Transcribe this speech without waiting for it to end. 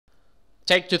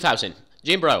Take 2000.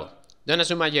 Jim Bro. Don't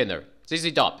assume my gender.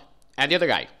 CC Top. And the other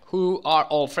guy, who are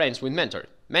all friends with Mentor.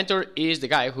 Mentor is the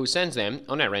guy who sends them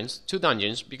on errands to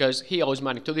dungeons because he owes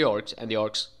money to the orcs and the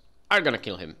orcs are gonna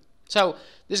kill him. So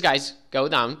these guys go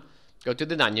down, go to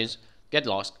the dungeons, get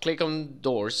lost, click on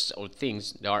doors or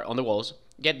things that are on the walls,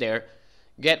 get there,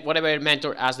 get whatever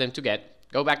Mentor asks them to get,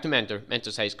 go back to Mentor.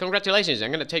 Mentor says, congratulations,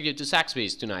 I'm gonna take you to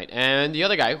Saxby's tonight. And the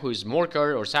other guy, who's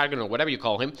Morker or Sargon or whatever you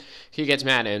call him, he gets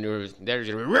mad and there's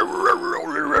an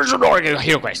orc in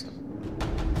Heroquest.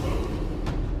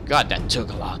 God, that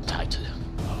took a long time to do.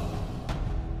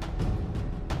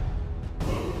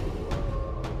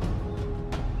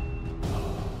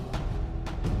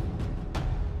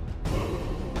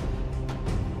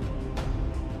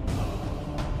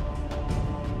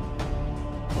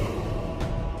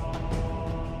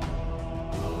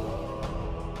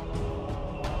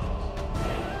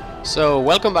 So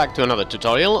welcome back to another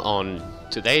tutorial. On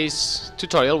today's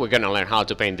tutorial we're gonna learn how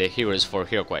to paint the heroes for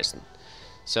Heroquest.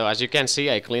 So as you can see,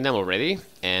 I cleaned them already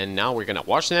and now we're gonna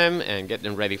wash them and get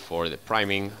them ready for the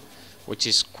priming, which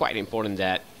is quite important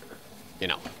that, you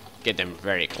know, get them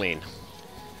very clean.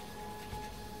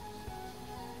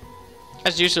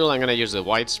 As usual, I'm gonna use the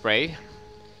white spray.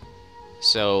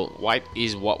 So white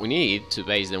is what we need to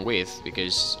base them with,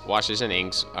 because washes and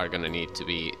inks are gonna need to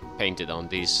be painted on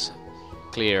this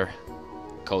clear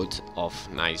coat of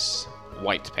nice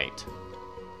white paint.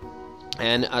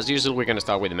 And as usual, we're gonna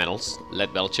start with the metals.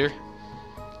 Lead belcher.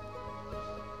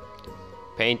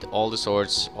 Paint all the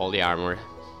swords, all the armor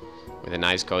with a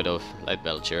nice coat of lead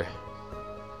belcher.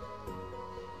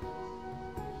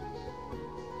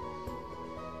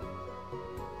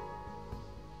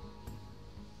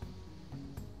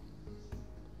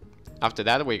 After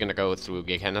that, we're gonna go through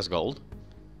Gehenna's gold.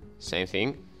 Same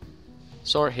thing.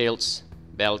 Sword hilts,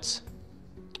 belts,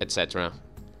 etc.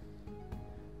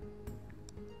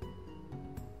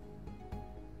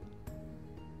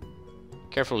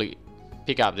 Carefully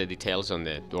pick up the details on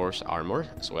the dwarf's armor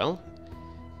as well,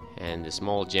 and the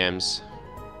small gems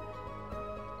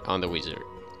on the wizard.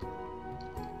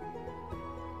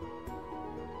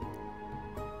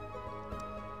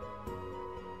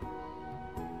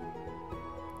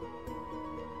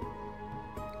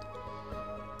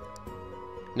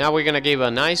 Now we're gonna give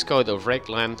a nice coat of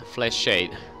Reclaimed Flesh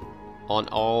Shade on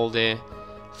all the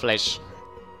flesh,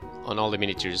 on all the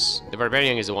miniatures. The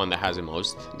Barbarian is the one that has the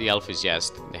most. The Elf is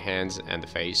just the hands and the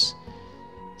face.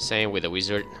 Same with the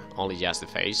Wizard, only just the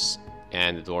face,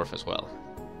 and the Dwarf as well.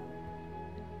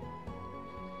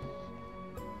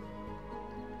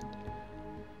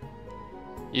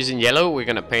 Using yellow, we're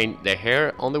gonna paint the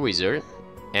hair on the Wizard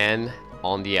and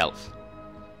on the Elf.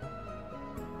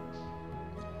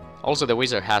 Also, the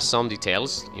wizard has some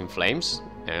details in flames,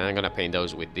 and I'm gonna paint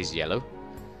those with this yellow.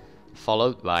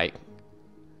 Followed by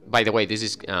the way, this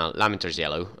is Lamenter's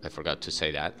yellow. I forgot to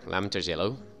say that. Lamenter's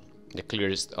yellow, the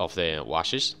clearest of the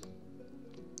washes.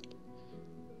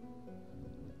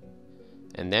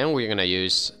 And then we're gonna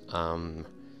use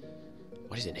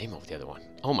what is the name of the other one?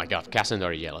 Oh my god,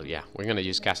 Cassandra yellow. Yeah, we're gonna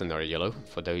use Cassandra yellow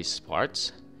for those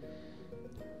parts.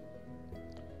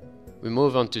 We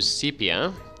move on to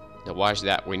Sepia, the wash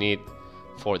that we need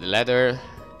for the leather,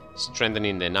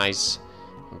 strengthening the nice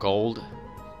gold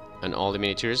and all the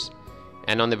miniatures.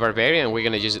 And on the Barbarian, we're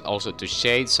gonna use it also to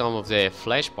shade some of the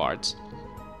flesh parts,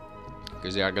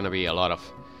 because there are gonna be a lot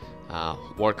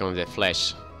of work on the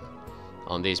flesh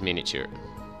on this miniature.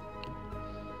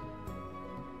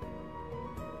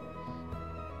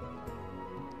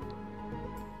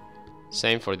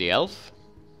 Same for the elf.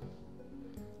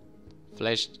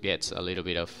 Flesh gets a little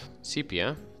bit of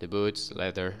sepia. The boots,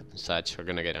 leather, and such are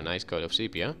gonna get a nice coat of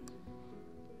sepia.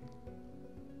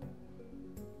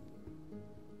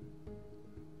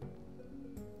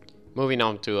 Moving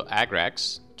on to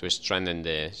Agrax to strengthen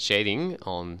the shading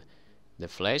on the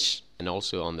flesh and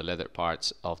also on the leather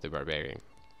parts of the Barbarian.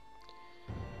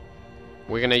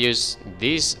 We're gonna use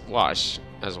this wash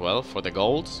as well for the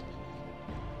golds.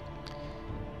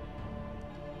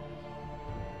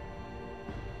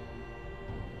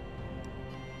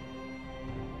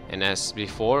 And as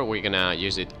before, we're gonna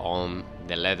use it on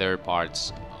the leather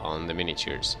parts on the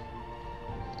miniatures.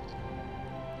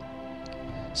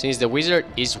 Since the wizard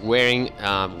is wearing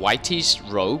a whitish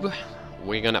robe,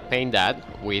 we're gonna paint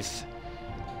that with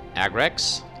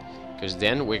Agrax, because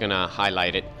then we're gonna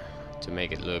highlight it to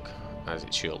make it look as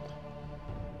it should.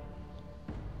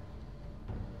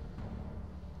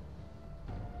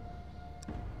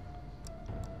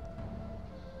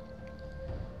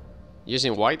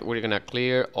 Using white, we're gonna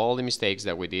clear all the mistakes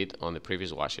that we did on the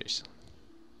previous washes.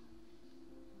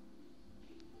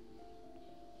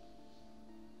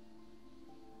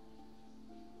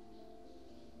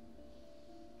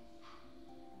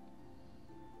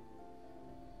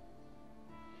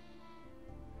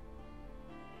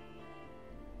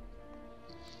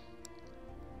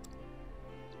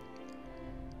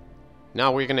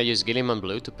 Now we're gonna use Gilliman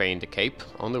Blue to paint the cape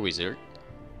on the wizard.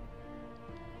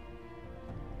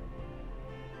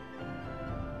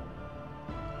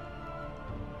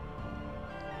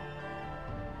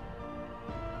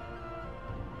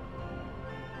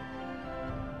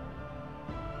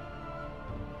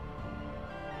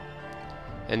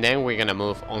 And then we're gonna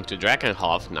move on to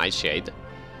Drakenhof Nightshade,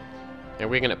 and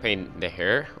we're gonna paint the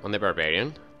hair on the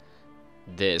barbarian,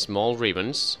 the small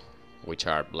ribbons, which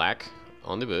are black,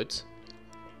 on the boots,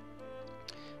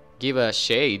 give a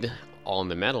shade on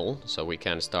the metal so we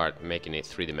can start making it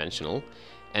three-dimensional,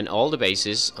 and all the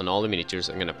bases on all the miniatures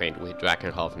I'm gonna paint with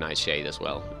Drakenhof Nightshade as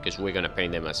well, because we're gonna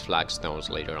paint them as flagstones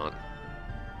later on.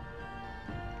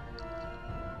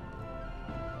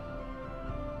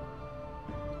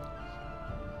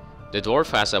 The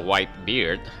dwarf has a white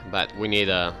beard, but we need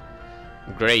a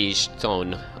grayish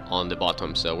tone on the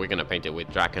bottom, so we're gonna paint it with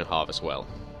Drakenhof as well.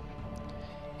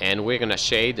 And we're gonna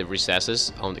shade the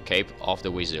recesses on the cape of the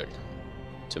wizard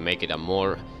to make it a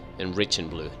more enriching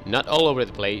blue. Not all over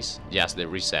the place, just the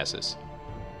recesses.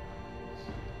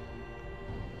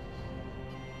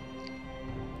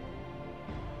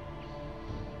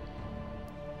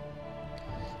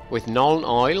 With Nuln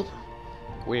Oil,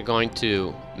 we're going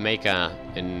to make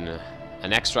an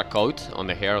extra coat on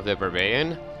the hair of the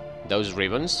barbarian, those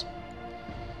ribbons,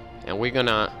 and we're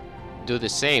gonna do the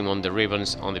same on the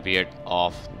ribbons on the beard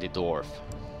of the dwarf.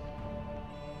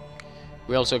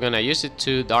 We're also gonna use it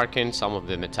to darken some of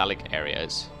the metallic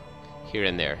areas here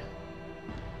and there.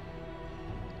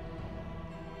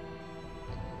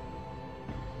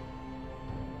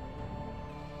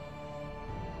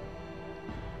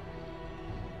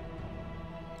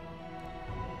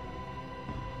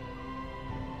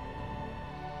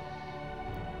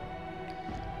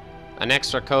 An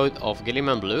extra coat of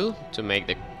Gilliman Blue to make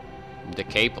the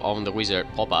cape on the wizard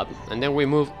pop up, and then we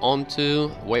move on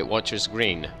to RushtheWashers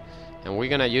Green, and we're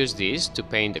gonna use this to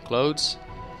paint the clothes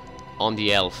on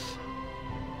the elf.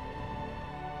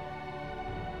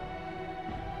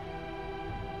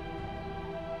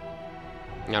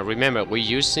 Now remember, we're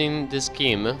using the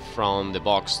scheme from the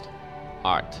boxed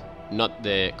art, not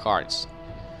the cards.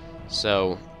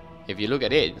 So if you look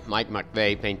at it, Mike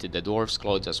McVeigh painted the dwarf's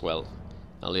clothes as well.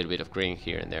 A little bit of green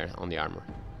here and there on the armor.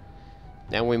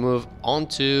 Then we move on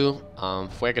to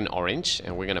Fuegan Orange,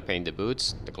 and we're gonna paint the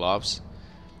boots, the gloves,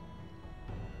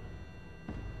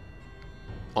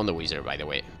 on the wizard, by the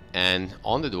way. And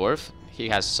on the dwarf, he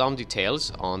has some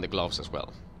details on the gloves as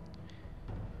well.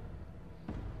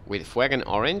 With Fuegan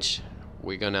Orange,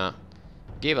 we're gonna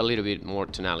give a little bit more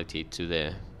tonality to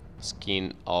the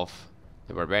skin of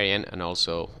the barbarian and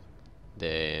also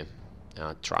the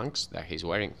trunks that he's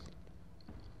wearing.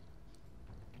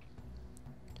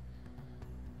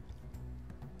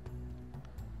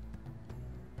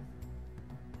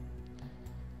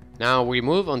 Now we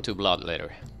move on to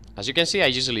Bloodletter. As you can see, I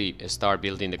usually start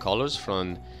building the colors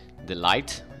from the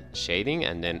light shading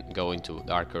and then go into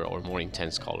darker or more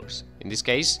intense colors. In this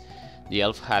case, the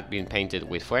elf had been painted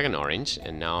with Fuegan Orange,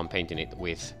 and now I'm painting it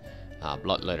with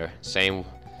Bloodletter. Same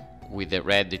with the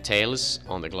red details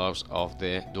on the gloves of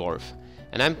the dwarf.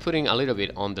 And I'm putting a little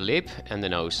bit on the lip and the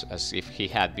nose, as if he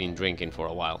had been drinking for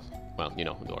a while. Well, you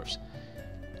know, dwarves.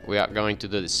 We are going to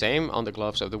do the same on the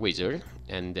gloves of the wizard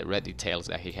and the red details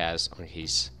that he has on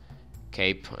his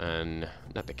cape and...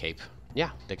 not the cape.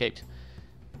 Yeah, the cape.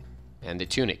 And the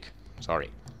tunic. Sorry.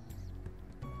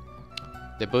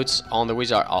 The boots on the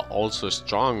wizard are also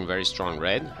strong, very strong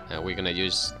red, and we're gonna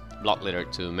use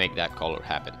Bloodletter to make that color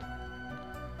happen.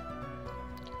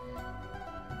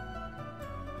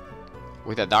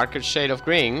 With a darker shade of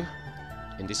green,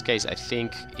 in this case I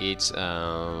think it's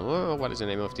what is the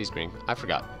name of this green? I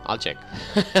forgot. I'll check.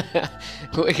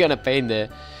 We're gonna paint the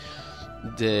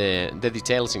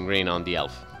details in green on the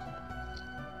elf.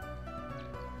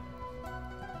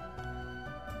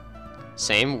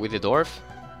 Same with the dwarf.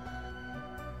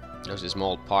 Those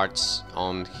small parts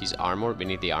on his armor,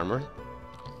 beneath the armor.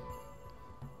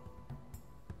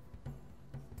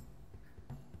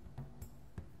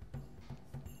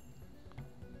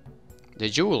 The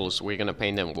jewels, we're gonna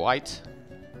paint them white,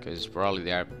 because probably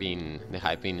they have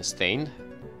been stained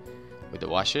with the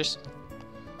washes.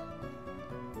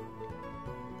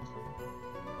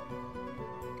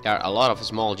 There are a lot of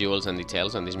small jewels and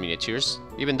details on these miniatures.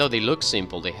 Even though they look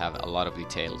simple, they have a lot of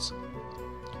details.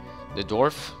 The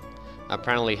dwarf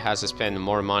apparently has spent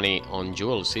more money on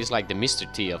jewels. He's like the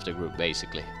Mr. T of the group,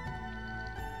 basically.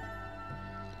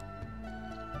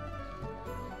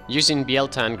 Using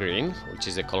Bieltan Green, which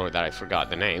is the color that I forgot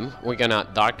the name, we're gonna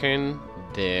darken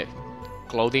the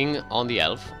clothing on the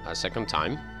elf a second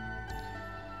time.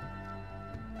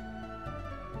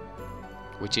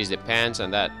 which is the pants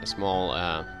and that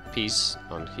small piece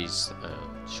on his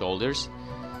shoulders.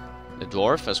 The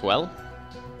dwarf as well.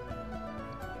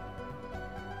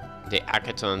 The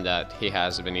Akaton that he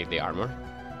has beneath the armor.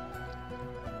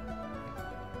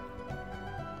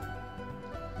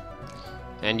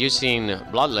 And using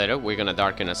Bloodletter, we're gonna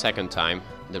darken a second time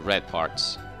the red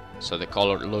parts, so the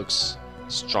color looks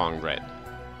strong red.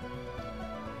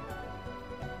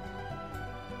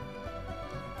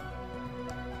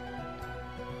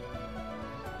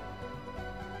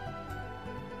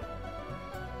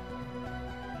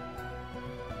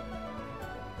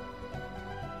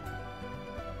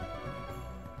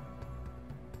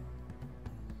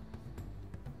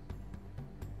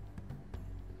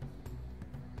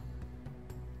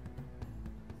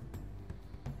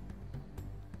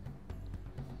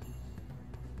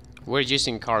 We're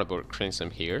using cardboard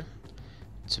crimson here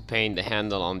to paint the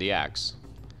handle on the axe.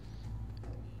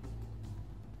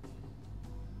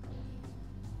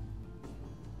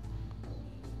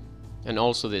 And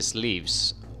also the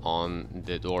sleeves on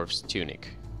the dwarf's tunic.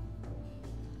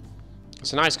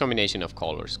 It's a nice combination of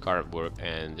colors, cardboard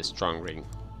and the strong ring.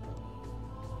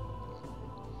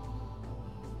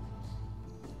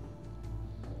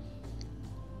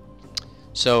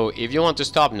 So if you want to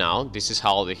stop now, this is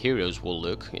how the heroes will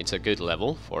look. It's a good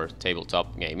level for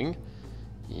tabletop gaming.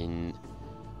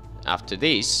 After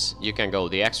this, you can go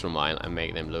the extra mile and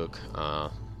make them look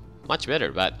much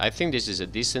better, but I think this is a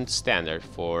decent standard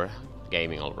for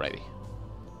gaming already.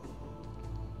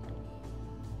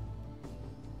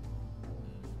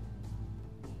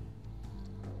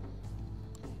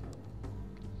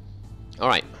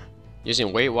 Alright, using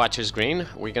RushtheWashers green,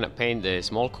 we're gonna paint the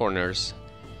small corners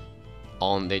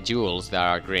on the jewels that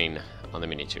are green on the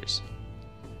miniatures.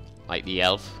 Like the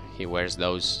elf, he wears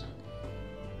those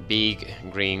big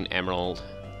green emerald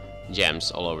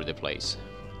gems all over the place.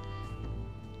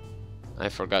 I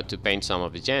forgot to paint some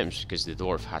of the gems because the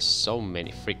dwarf has so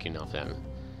many freaking of them.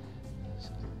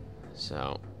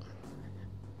 So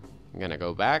I'm gonna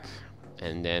go back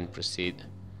and then proceed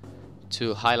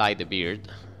to highlight the beard.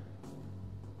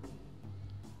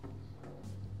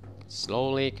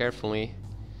 Slowly, carefully,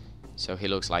 so he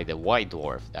looks like the white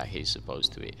dwarf that he's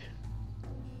supposed to be.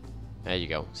 There you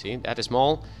go. See, that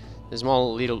small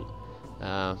little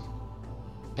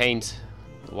paint,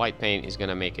 white paint is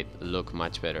gonna make it look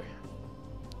much better.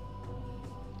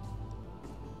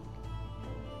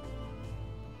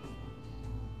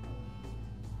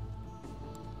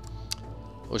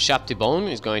 Ushapti bone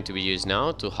is going to be used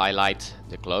now to highlight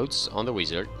the clothes on the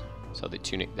wizard, so the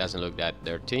tunic doesn't look that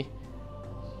dirty.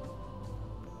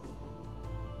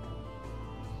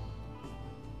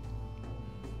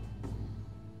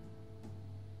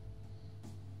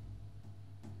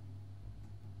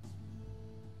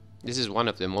 This is one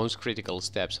of the most critical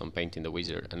steps on painting the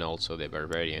wizard and also the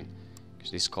barbarian,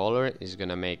 because this color is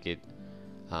gonna make it,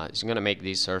 it's gonna make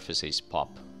these surfaces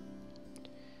pop.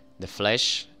 The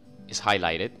flesh is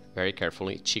highlighted very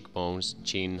carefully: cheekbones,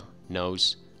 chin,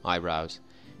 nose, eyebrows,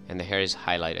 and the hair is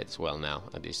highlighted as well now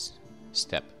at this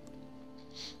step.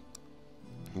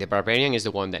 The barbarian is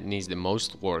the one that needs the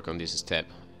most work on this step,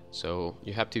 so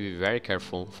you have to be very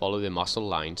careful, follow the muscle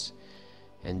lines,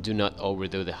 and do not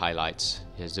overdo the highlights.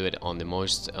 Just do it on the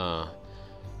most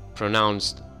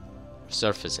pronounced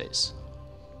surfaces.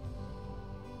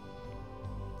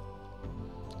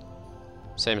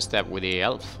 Same step with the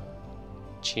elf: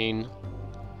 chin,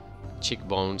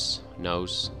 cheekbones,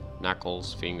 nose,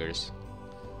 knuckles, fingers.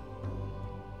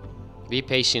 Be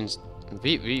patient,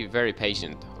 be very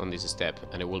patient on this step,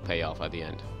 and it will pay off at the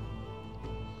end.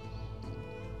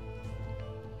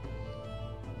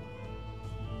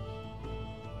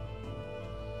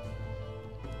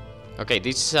 Okay,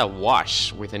 this is a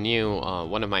wash with a new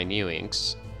one of my new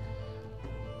inks.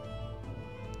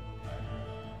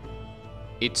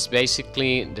 It's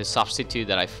basically the substitute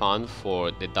that I found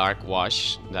for the dark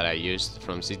wash that I used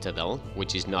from Citadel,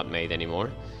 which is not made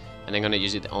anymore. And I'm gonna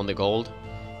use it on the gold.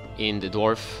 In the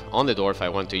dwarf, on the dwarf, I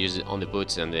want to use it on the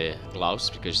boots and the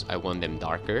gloves because I want them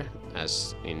darker,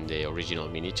 as in the original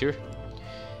miniature.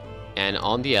 And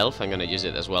on the elf, I'm gonna use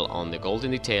it as well on the golden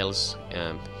details,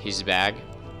 his bag.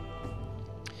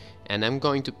 And I'm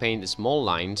going to paint the small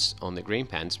lines on the green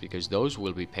pants because those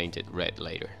will be painted red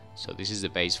later. So this is the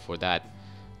base for that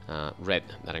red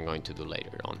that I'm going to do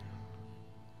later on.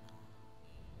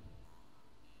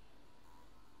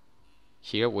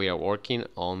 Here we are working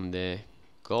on the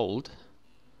gold.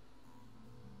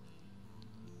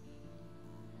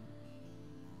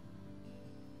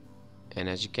 And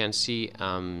as you can see,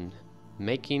 I'm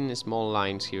making small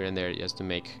lines here and there just to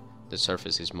make the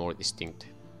surfaces more distinct.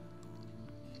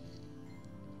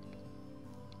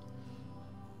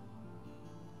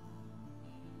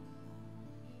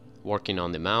 Working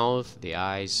on the mouth, the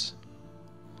eyes.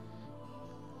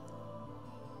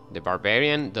 The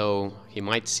Barbarian, though he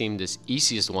might seem the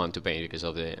easiest one to paint because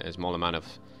of the small amount of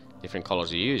different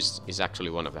colors you use, is actually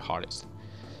one of the hardest.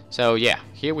 So yeah,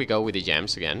 here we go with the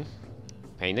gems again.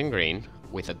 Paint in green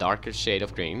with a darker shade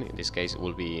of green. In this case it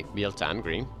will be Biltan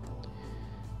green.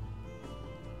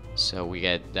 So we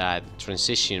get that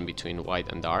transition between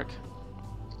white and dark.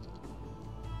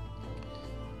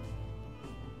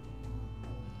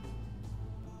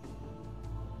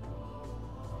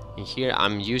 And here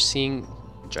I'm using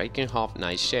Drakenhof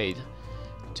Nice Shade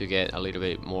to get a little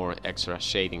bit more extra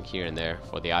shading here and there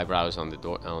for the eyebrows on the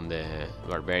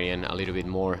Barbarian, a little bit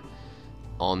more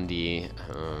on the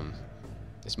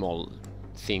small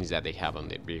things that they have on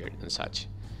their beard and such.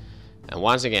 And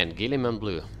once again, Gilliman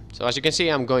Blue. So as you can see,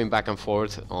 I'm going back and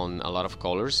forth on a lot of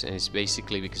colors, and it's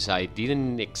basically because I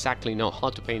didn't exactly know how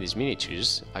to paint these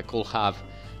miniatures. I could have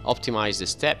optimized the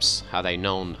steps had I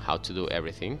known how to do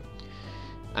everything.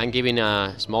 I'm giving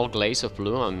a small glaze of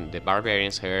blue on the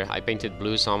Barbarian's hair. I painted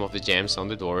blue some of the gems on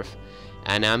the dwarf,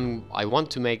 and I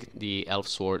want to make the elf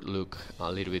sword look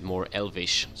a little bit more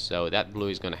elvish, so that blue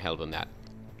is gonna help on that.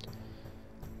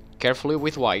 Carefully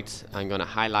with white, I'm gonna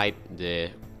highlight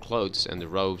the clothes and the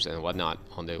robes and whatnot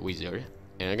on the wizard,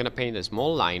 and I'm gonna paint a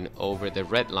small line over the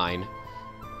red line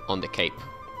on the cape,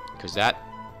 because that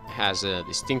has a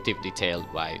distinctive detail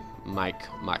by Mike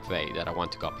McVeigh that I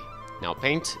want to copy. Now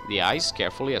paint the eyes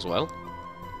carefully as well.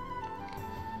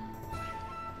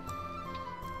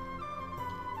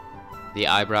 The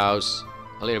eyebrows,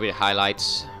 a little bit of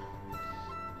highlights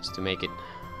just to make it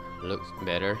look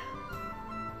better.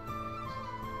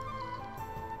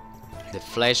 The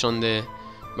flesh on the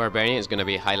Barbarian is going to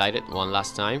be highlighted one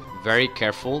last time. Very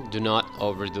careful, do not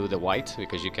overdo the white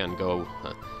because you can go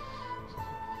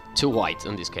too white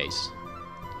in this case.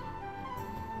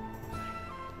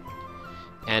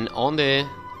 And on the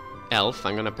elf,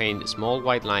 I'm gonna paint small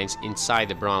white lines inside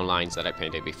the brown lines that I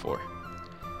painted before.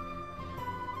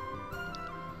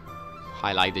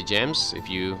 Highlight the gems if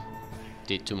you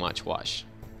did too much wash.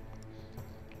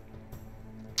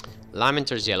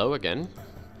 Lamenter's yellow again.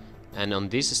 And on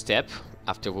this step,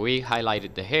 after we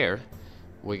highlighted the hair,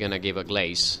 we're gonna give a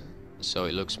glaze so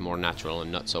it looks more natural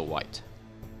and not so white.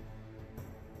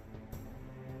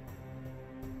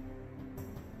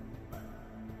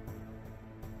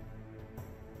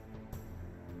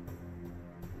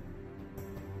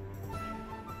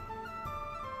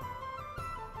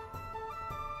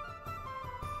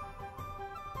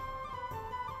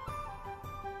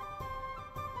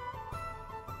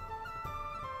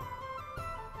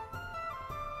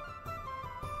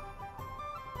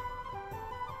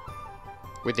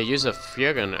 With the use of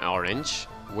Fjögren orange,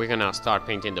 we're gonna start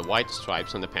painting the white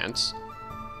stripes on the pants.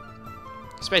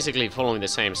 It's basically following the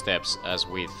same steps as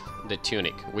with the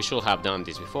tunic. We should have done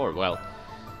this before. Well,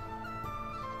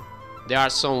 there are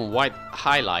some white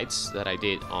highlights that I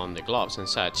did on the gloves and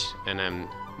such, and I'm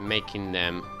making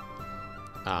them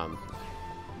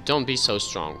don't be so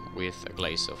strong with a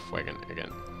glaze of Fjögren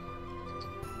again.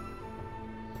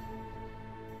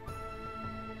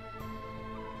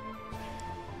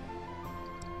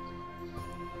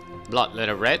 Blood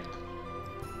letter red.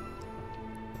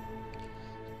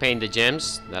 Paint the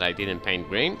gems that I didn't paint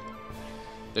green.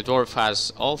 The dwarf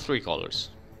has all three colors: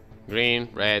 green,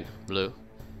 red, blue.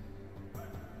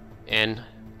 And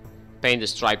paint the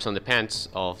stripes on the pants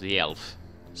of the elf,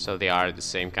 so they are the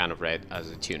same kind of red as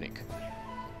the tunic.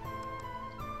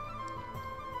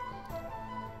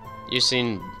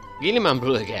 Using Gilliman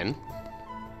Blue again.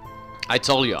 I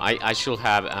told you I should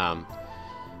have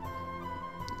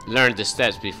learned the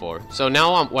steps before. So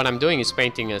now what I'm doing is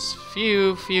painting a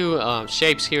few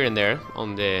shapes here and there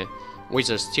on the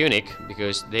wizard's tunic,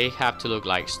 because they have to look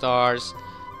like stars,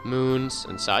 moons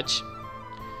and such.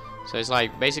 So it's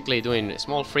like basically doing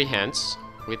small freehands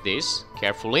with this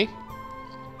carefully.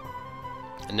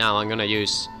 And now I'm gonna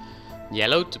use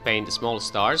yellow to paint the small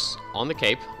stars on the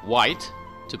cape, white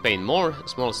to paint more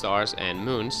small stars and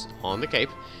moons on the cape,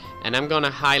 and I'm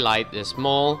gonna highlight the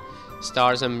small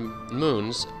stars and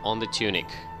moons on the tunic,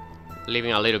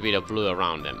 leaving a little bit of blue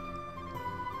around them.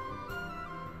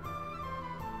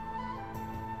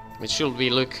 It should be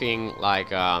looking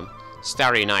like a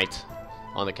starry night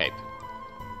on the cape.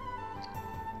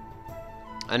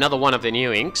 Another one of the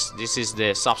new inks. This is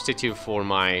the substitute for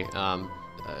my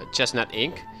chestnut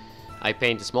ink. I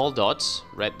paint small dots,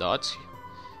 red dots,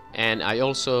 and I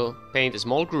also paint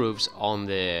small grooves on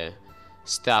the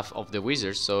staff of the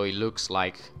wizard, so it looks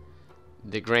like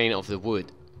the grain of the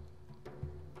wood.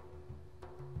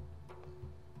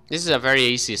 This is a very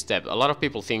easy step. A lot of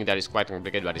people think that it's quite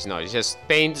complicated, but it's not. It's just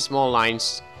paint small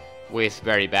lines with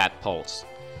very bad pulse.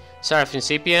 Seraphim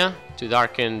Sepia to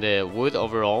darken the wood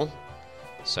overall,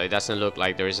 so it doesn't look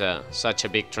like there is such a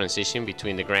big transition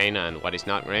between the grain and what is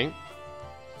not grain.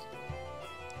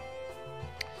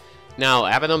 Now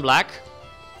Abaddon Black,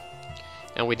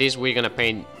 and with this we're gonna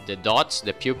paint the dots,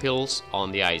 the pupils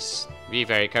on the eyes. Be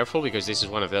very careful because this is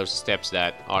one of those steps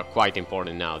that are quite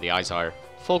important now. The eyes are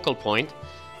focal point,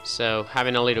 so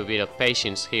having a little bit of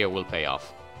patience here will pay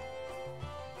off.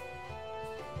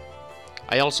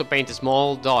 I also paint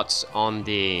small dots on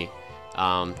the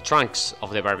trunks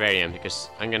of the barbarian because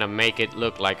I'm gonna make it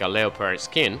look like a leopard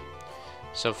skin.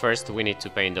 So first we need to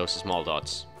paint those small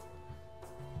dots.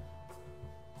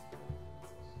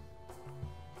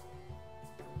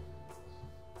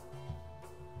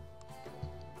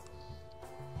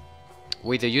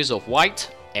 With the use of white,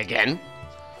 again,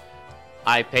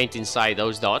 I paint inside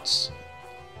those dots.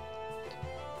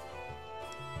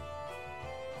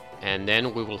 And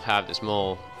then we will have the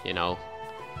small, you know,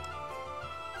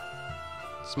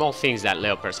 small things that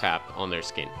leopards have on their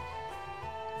skin.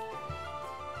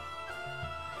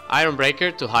 Iron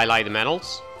Breaker to highlight the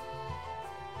metals.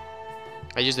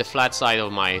 I use the flat side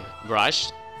of my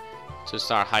brush to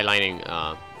start highlighting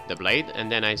the blade,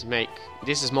 and then I make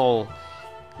these small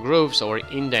grooves or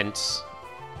indents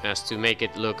as to make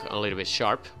it look a little bit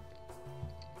sharp.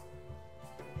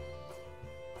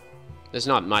 There's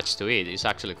not much to it, it's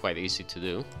actually quite easy to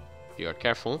do if you are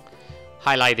careful.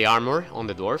 Highlight the armor on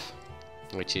the dwarf,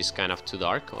 which is kind of too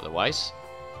dark otherwise.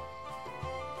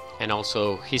 And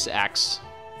also his axe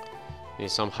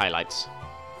with some highlights,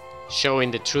 showing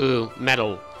the true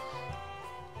metal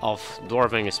of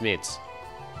dwarven smiths.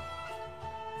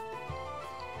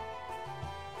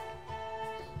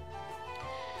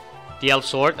 The elf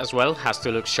sword as well has to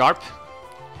look sharp.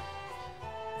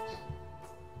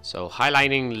 So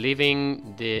highlighting,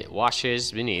 leaving the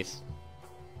washes beneath.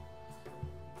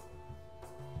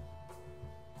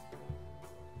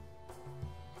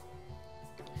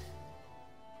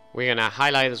 We're gonna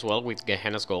highlight as well with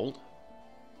Gehenna's Gold.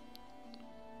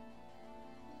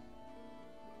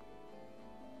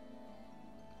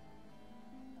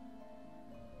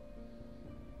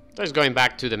 Just going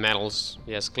back to the metals,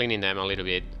 just cleaning them a little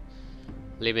bit,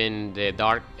 leaving the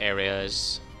dark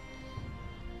areas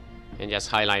and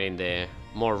just highlighting the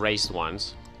more raised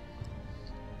ones.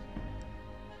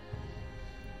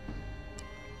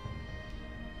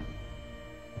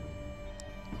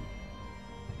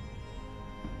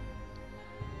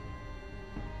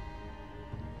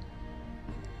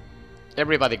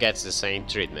 Everybody gets the same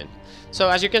treatment. So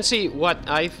as you can see, what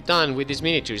I've done with these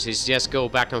miniatures is just go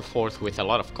back and forth with a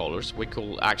lot of colors. We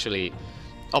could actually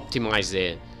optimize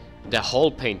the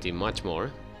whole painting much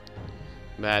more,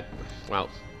 but well,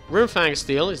 Runefang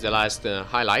Steel is the last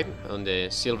highlight on the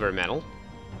silver metal.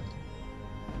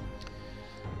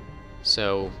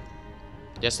 So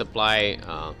just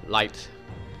apply light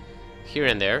here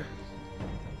and there,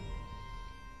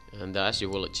 and thus you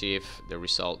will achieve the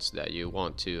results that you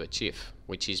want to achieve,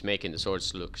 which is making the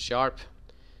swords look sharp,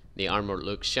 the armor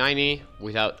look shiny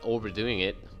without overdoing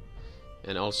it,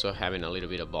 and also having a little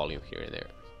bit of volume here and there.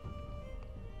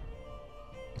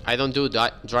 I don't do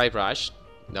dry brush.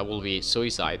 That will be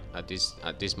suicide at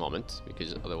this moment,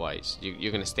 because otherwise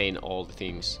you're gonna stain all the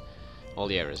things, all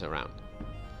the areas around.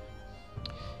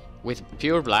 With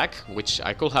pure black, which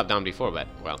I could have done before, but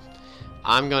well,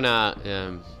 I'm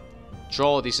gonna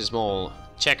draw these small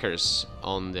checkers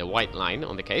on the white line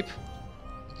on the cape.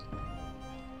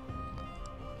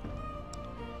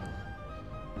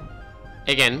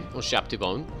 Again, on sharp to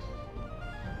bone.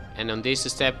 And on this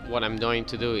step, what I'm going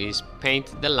to do is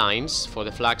paint the lines for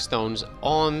the flagstones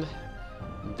on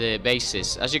the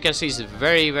bases. As you can see, it's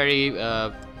very, very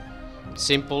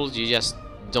simple. You just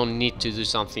don't need to do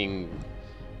something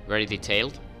very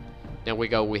detailed. Then we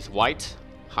go with white,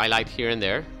 highlight here and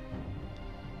there.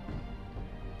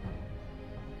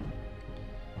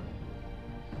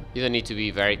 You don't need to be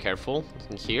very careful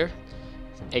here.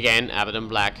 Again, Abaddon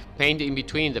Black, paint in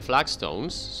between the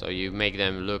flagstones, so you make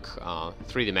them look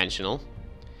three-dimensional.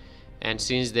 And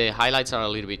since the highlights are a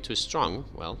little bit too strong,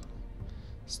 well,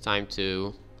 it's time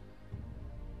to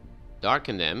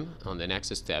darken them on the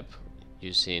next step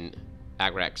using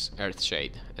Agrax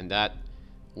Earthshade, and that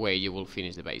way you will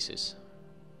finish the bases.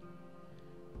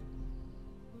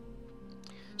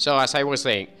 So as I was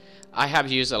saying, I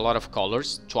have used a lot of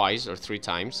colors, twice or three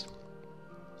times.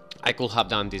 I could have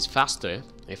done this faster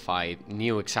if I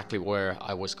knew exactly where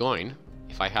I was going,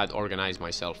 if I had organized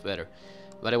myself better.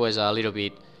 But it was a little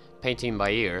bit painting by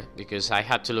ear, because I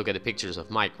had to look at the pictures of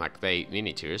Mike McVeigh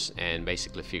miniatures and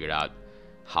basically figure out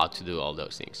how to do all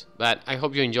those things. But I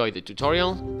hope you enjoyed the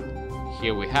tutorial.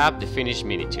 here we have the finished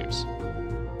miniatures.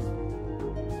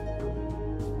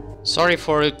 Sorry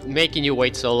for making you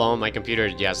wait so long, my computer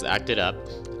just acted up.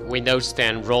 Windows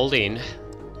 10 rolled in,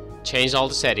 changed all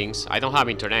the settings. I don't have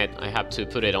internet, I have to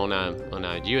put it on a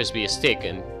USB stick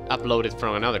and upload it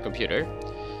from another computer.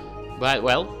 But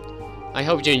well, I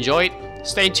hope you enjoyed.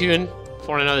 Stay tuned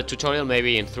for another tutorial,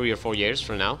 maybe in 3 or 4 years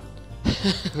from now.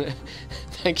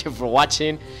 Thank you for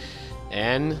watching,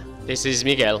 and this is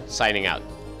Miguel signing out.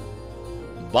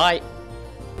 Bye!